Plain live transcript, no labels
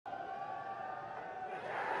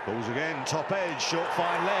Balls again, top edge, short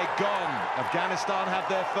fine leg, gone. Afghanistan have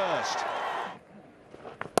their first.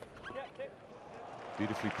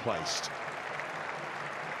 Beautifully placed.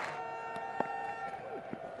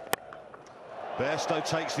 Bairstow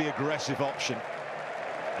takes the aggressive option,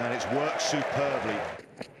 and it's worked superbly.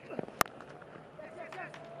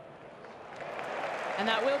 And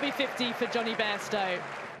that will be 50 for Johnny Bairstow.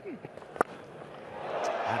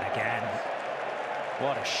 And again,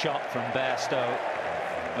 what a shot from Bairstow.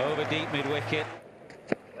 Over deep mid-wicket.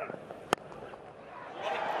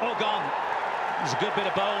 Oh, gone. It was a good bit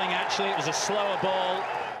of bowling, actually. It was a slower ball.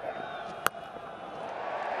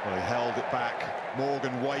 Well, he held it back.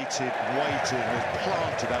 Morgan waited, and was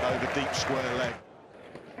planted that over deep square leg.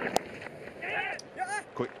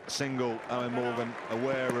 Quick single. Owen Morgan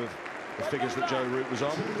aware of the figures that Joe Root was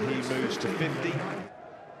on. He moves to 50.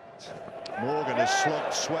 Morgan has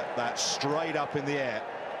swept that straight up in the air.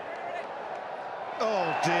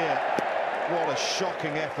 Oh dear, what a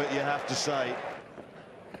shocking effort, you have to say.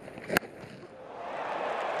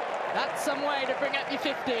 That's some way to bring up your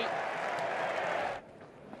 50.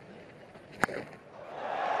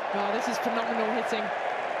 Oh, this is phenomenal hitting.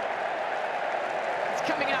 It's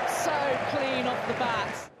coming out so clean off the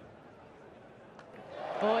bat.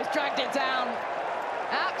 Oh, he's dragged it down.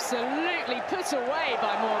 Absolutely put away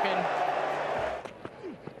by Morgan.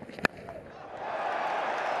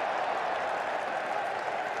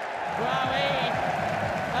 Wowee.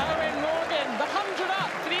 Owen Morgan, the 100 up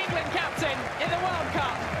for the England captain in the World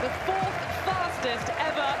Cup. The 4th fastest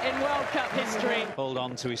ever in World Cup history. Hold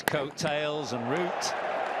on to his coattails and Root.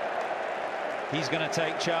 He's going to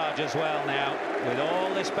take charge as well now, with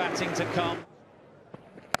all this batting to come.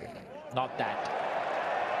 Not that.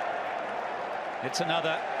 It's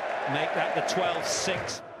another. Make that the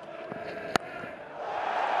 12-6.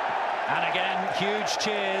 And again, huge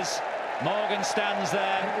cheers. Morgan stands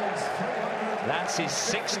there. That's his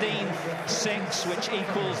 16th 6, which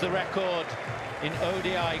equals the record in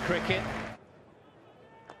ODI cricket.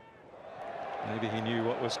 Maybe he knew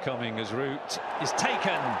what was coming as Root is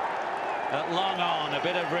taken at long on. A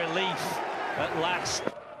bit of relief at last.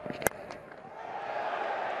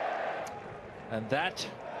 And that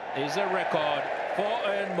is a record for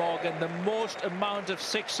Owen Morgan, the most amount of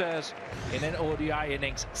sixers in an ODI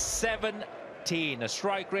innings. 17, a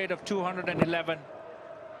strike rate of 211.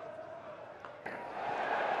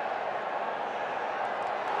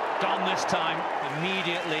 Gone this time.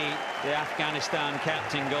 Immediately the Afghanistan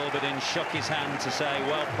captain Gulbadin shook his hand to say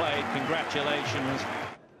well played, congratulations.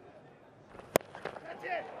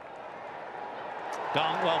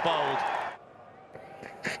 Gone, well bowled.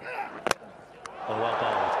 Oh, well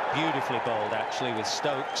bowled. Beautifully bowled, actually, with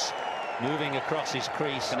Stokes moving across his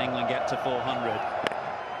crease and England get to 400.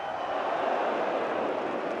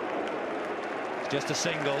 Just a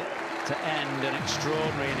single to end an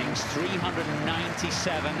extraordinary innings.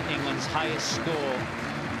 397, England's highest score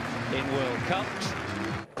in World Cups.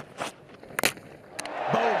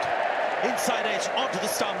 Bowled inside edge onto the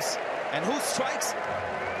stumps, and who strikes?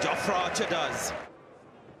 Jofra Archer does.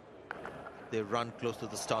 They run close to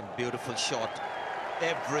the stump. Beautiful shot.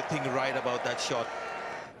 Everything right about that shot.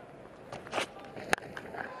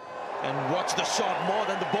 And watch the shot more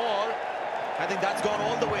than the ball. I think that's gone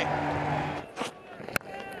all the way.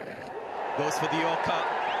 Goes for the Yorker.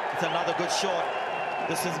 It's another good shot.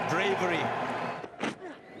 This is bravery.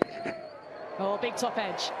 Oh, big top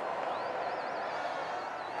edge.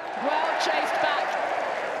 Well chased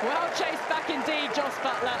back. Well chased back indeed, Jos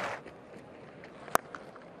Buttler.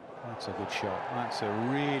 That's a good shot. That's a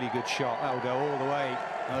really good shot. That'll go all the way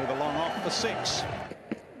over long off for 6.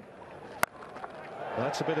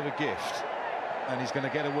 That's a bit of a gift, and he's going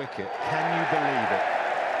to get a wicket. Can you believe it?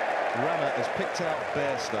 Rama has picked out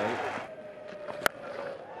Bairstow.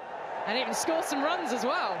 And even scored some runs as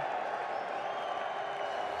well.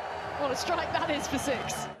 What a strike that is for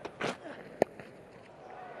 6.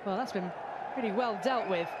 Well, that's been pretty well dealt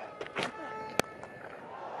with.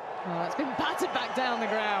 Oh, it's been battered back down the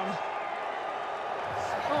ground.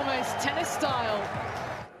 Almost tennis style.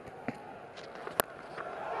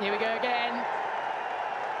 Here we go again.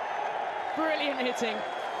 Brilliant hitting.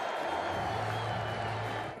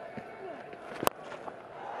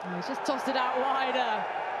 Oh, he's just tossed it out wider.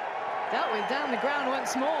 Dealt with down the ground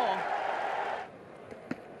once more.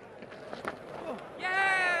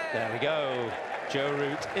 There we go. Joe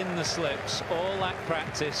Root in the slips. All that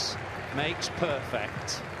practice makes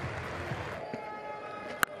perfect.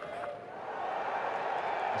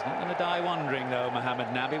 He's not going to die wondering, though, Mohammad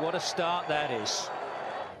Nabi. What a start that is.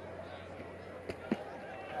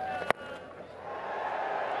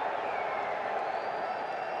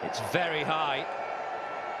 It's very high.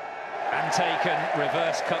 And taken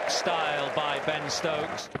reverse cup style by Ben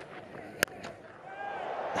Stokes.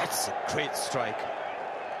 That's a great strike.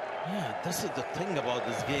 Yeah, this is the thing about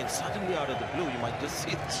this game. Suddenly out of the blue, you might just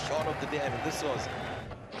see the shot of the day. I mean, this was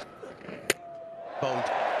bold.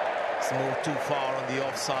 It's moved too far on the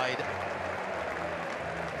offside.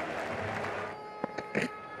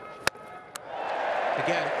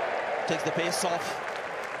 Again, takes the pace off.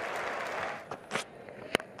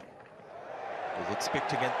 Was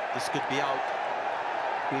expecting it. This could be out.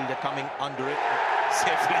 Fielder coming under it.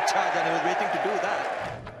 Safely charged, and he was waiting to do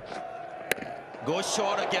that. Goes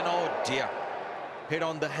short again. Oh dear. Hit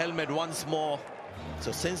on the helmet once more.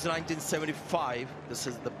 So since 1975, this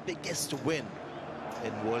is the biggest win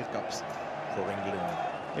in World Cups for England.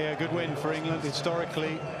 Yeah, good win for England.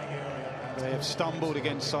 Historically, they have stumbled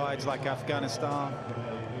against sides like Afghanistan.